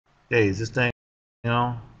Hey, is this thing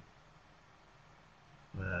on?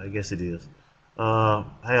 I guess it is. How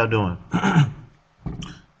y'all doing?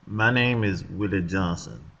 My name is Willie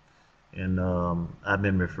Johnson, and I've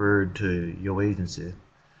been referred to your agency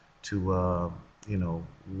to,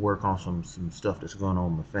 work on some stuff that's going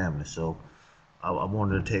on in my family. So I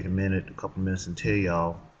wanted to take a couple minutes, and tell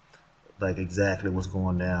y'all like exactly what's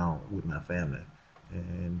going down with my family,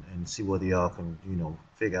 and see whether y'all can,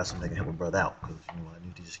 figure out something that can help a brother out. Because I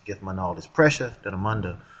need to just get my all this pressure that I'm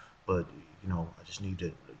under, but I just need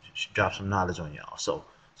to drop some knowledge on y'all. So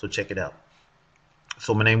check it out.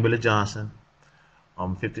 So my name is Willie Johnson.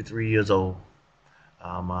 I'm 53 years old.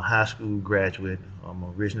 I'm a high school graduate. I'm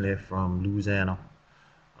originally from Louisiana.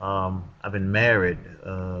 I've been married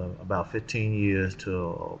about 15 years to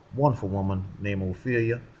a wonderful woman named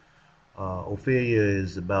Ophelia. Ophelia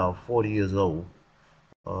is about 40 years old.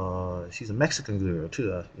 She's a Mexican girl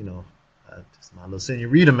too. Just my little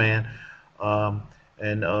senorita, man. Um,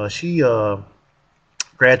 and she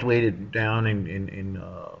graduated down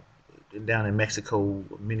in Mexico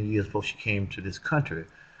many years before she came to this country,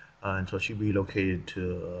 and so she relocated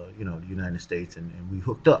to the United States, and we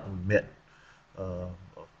hooked up and met uh,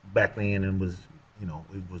 back then, and it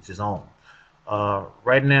was just on.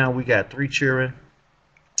 Right now we got three children.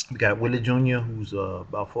 We got Willie Jr., who's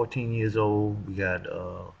about 14 years old. We got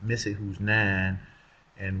Missy, who's 9,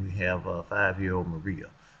 and we have 5-year-old Maria.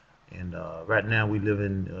 And right now we live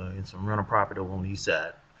in some rental property over on the east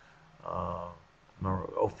side. Uh,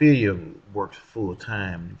 Ophelia works full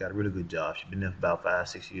time. Got a really good job. She's been there for about 5,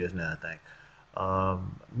 6 years now, I think.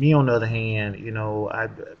 Me, on the other hand, I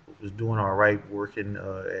was doing all right working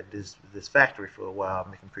at this factory for a while,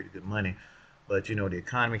 making pretty good money. But the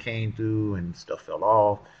economy came through and stuff fell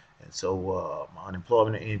off, and so my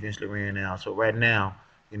unemployment eventually ran out. So right now,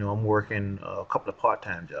 I'm working a couple of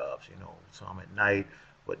part-time jobs. So I'm at night,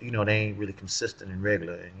 but they ain't really consistent and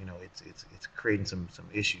regular, and it's creating some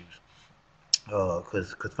issues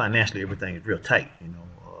because financially everything is real tight.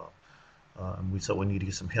 So we need to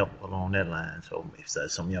get some help along that line. So if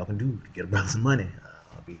that's something y'all can do to get a brother some money,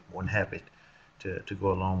 I'll be more than happy to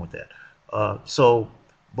go along with that.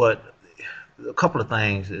 But a couple of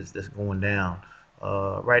things that's going down.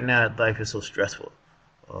 Right now, life is so stressful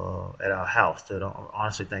at our house that I'm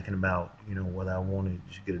honestly thinking about, whether I want to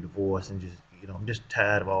just get a divorce and just, I'm just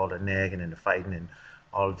tired of all the nagging and the fighting and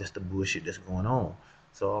all of just the bullshit that's going on.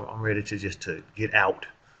 So I'm ready to get out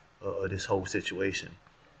of this whole situation.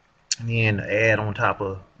 And then add on top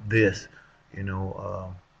of this, I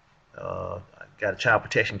got a child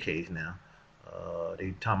protection case now.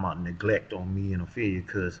 They talking about neglect on me and Ophelia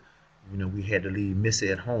because, we had to leave Missy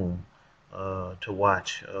at home to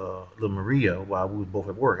watch little Maria while we were both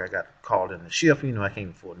at work. I got called in the shift. I can't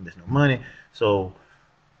afford to miss no money. So,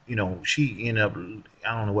 she ended up,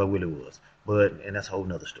 I don't know where Willie was, and that's a whole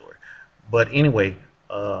nother story. But anyway,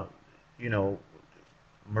 you know,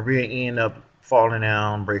 Maria ended up falling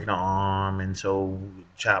down, breaking her arm, and so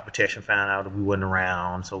child protection found out that we wasn't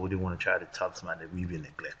around, so we didn't want to try to talk to somebody that we've been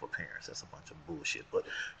neglectful parents. That's a bunch of bullshit. But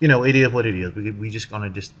it is what it is. We just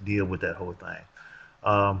gonna just deal with that whole thing.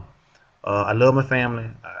 Um, I love my family.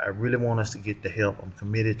 I really want us to get the help. I'm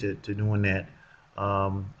committed to doing that.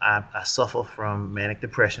 I suffer from manic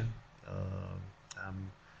depression.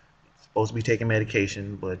 I'm supposed to be taking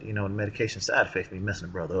medication, but the medication side effects me messing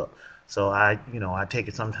the brother up. So I take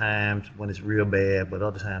it sometimes when it's real bad, but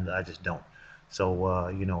other times I just don't. So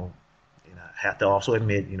I have to also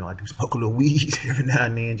admit, I do smoke a little weed every now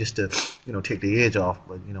and then just to take the edge off.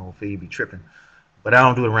 But Faye be tripping. But I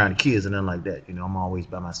don't do it around the kids and nothing like that. I'm always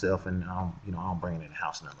by myself, and I don't bring it in the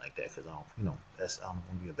house and nothing like that because I don't, I'm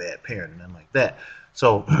gonna be a bad parent and nothing like that.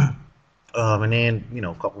 So, and then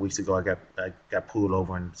a couple of weeks ago, I got pulled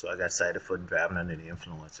over, and so I got cited for driving under the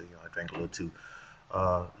influence. So, I drank a little too.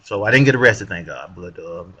 So I didn't get arrested, thank God. But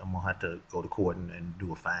I'm gonna have to go to court and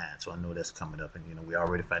do a fine. So I know that's coming up, and we're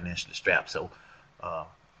already financially strapped. So, uh,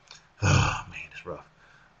 oh man, it's rough.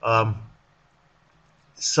 Um,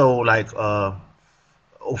 so like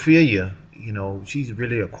Ophelia, she's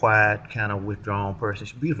really a quiet, kind of withdrawn person.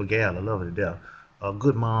 She's a beautiful gal. I love her to death. A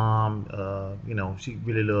good mom. She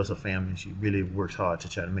really loves her family. She really works hard to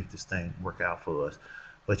try to make this thing work out for us.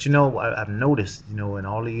 But I've noticed, in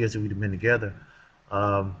all the years that we've been together,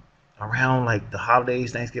 um, around like the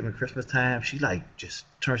holidays, Thanksgiving, Christmas time, she like just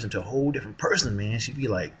turns into a whole different person, man. She be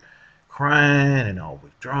like crying and all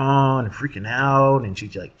withdrawn and freaking out, and she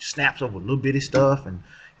like snaps over little bitty stuff, and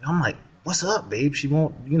I'm like, "What's up, babe?" She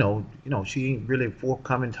won't, she ain't really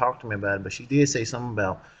forthcoming to talk to me about it, but she did say something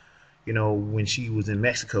about, when she was in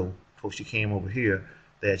Mexico before she came over here,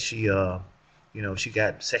 that she she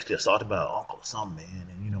got sexually assaulted by her uncle or something, man.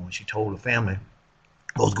 And when she told her family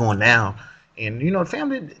what was going down, and the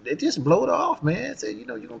family, they just blowed her off, man. Said, you're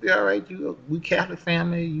gonna be all right. We Catholic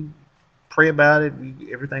family. You pray about it.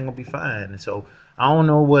 Everything will be fine. And so I don't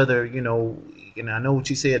know whether and I know what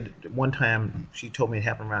she said one time. She told me it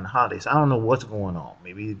happened around the holidays. I don't know what's going on.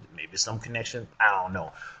 Maybe some connection. I don't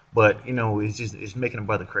know. But it's making a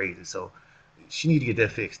brother crazy. So she need to get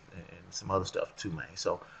that fixed and some other stuff too, man.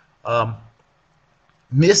 So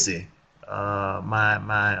Missy, my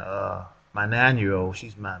 9-year-old,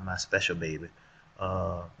 she's my special baby.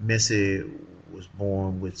 Missy was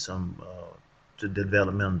born with some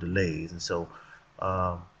developmental delays, and so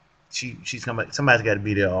she's somebody's got to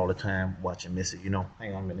be there all the time watching Missy. Hang on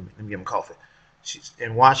a minute, let me get my coffee. She's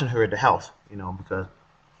and watching her at the house, because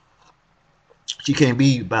she can't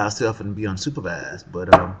be by herself and be unsupervised. But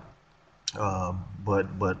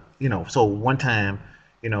so one time,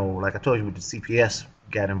 like I told you, with the CPS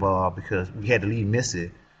got involved because we had to leave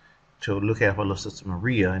Missy to look after her little sister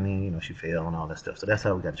Maria, and then she fell and all that stuff. So that's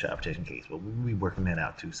how we got the child protection case. But we'll be working that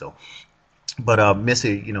out too. So, but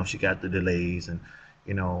Missy, she got the delays, and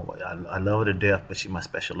I love her to death, but she's my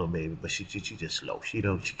special little baby. But she just slow. She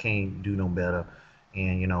can't do no better,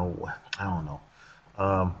 and I don't know.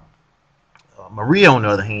 Maria, on the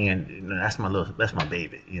other hand, that's my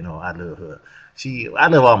baby. I love her. I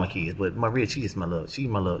love all my kids, but Maria, she is my love. She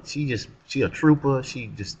a trooper.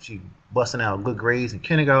 She busting out good grades in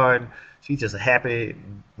kindergarten. She's just a happy,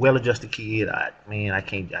 well-adjusted kid. I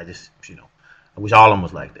wish all of them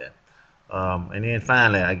was like that. And then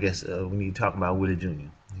finally, I guess we need to talk about Willie Jr.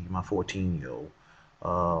 He's my 14-year-old.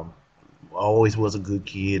 Always was a good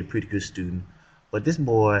kid, a pretty good student, but this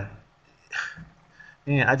boy.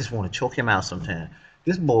 Man, I just want to choke him out sometime.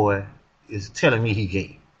 This boy is telling me he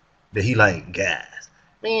gay, that he like guys.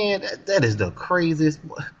 Man, that is the craziest.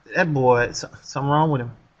 That boy, something wrong with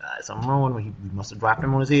him. Something wrong with him. He must have dropped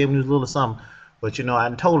him on his head when he was little or something. But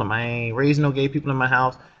I told him I ain't raising no gay people in my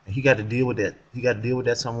house, and he got to deal with that. He got to deal with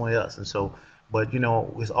that somewhere else. And so, but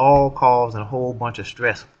it's all causing a whole bunch of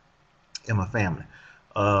stress in my family.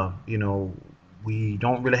 We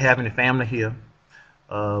don't really have any family here.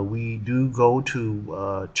 We do go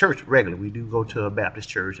to church regularly. We do go to a Baptist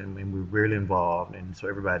church, and we're really involved, and so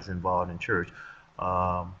everybody's involved in church.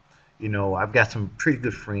 I've got some pretty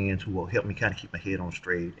good friends who will help me kind of keep my head on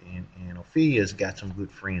straight, and Ophelia's got some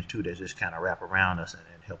good friends too that just kind of wrap around us and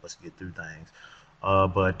help us get through things.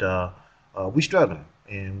 But we're struggling,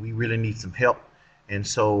 and we really need some help. And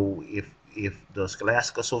so if the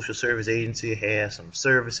Scholastica Social Service Agency has some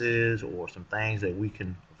services or some things that we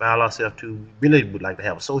can avail ourselves to, we really would like to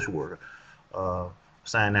have a social worker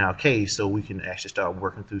sign our case so we can actually start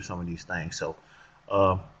working through some of these things. So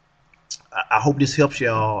I hope this helps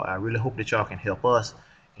y'all. I really hope that y'all can help us.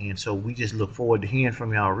 And so we just look forward to hearing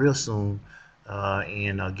from y'all real soon,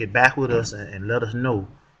 and get back with us and let us know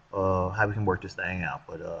how we can work this thing out.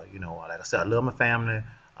 But like I said, I love my family.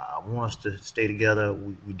 I want us to stay together.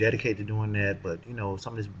 We dedicate to doing that, but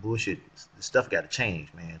some of this bullshit, this stuff got to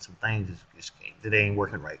change, man. Some things that ain't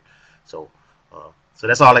working right. So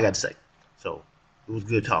that's all I got to say. So it was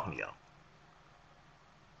good talking to y'all.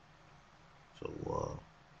 So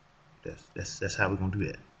that's how we're gonna do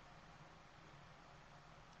that.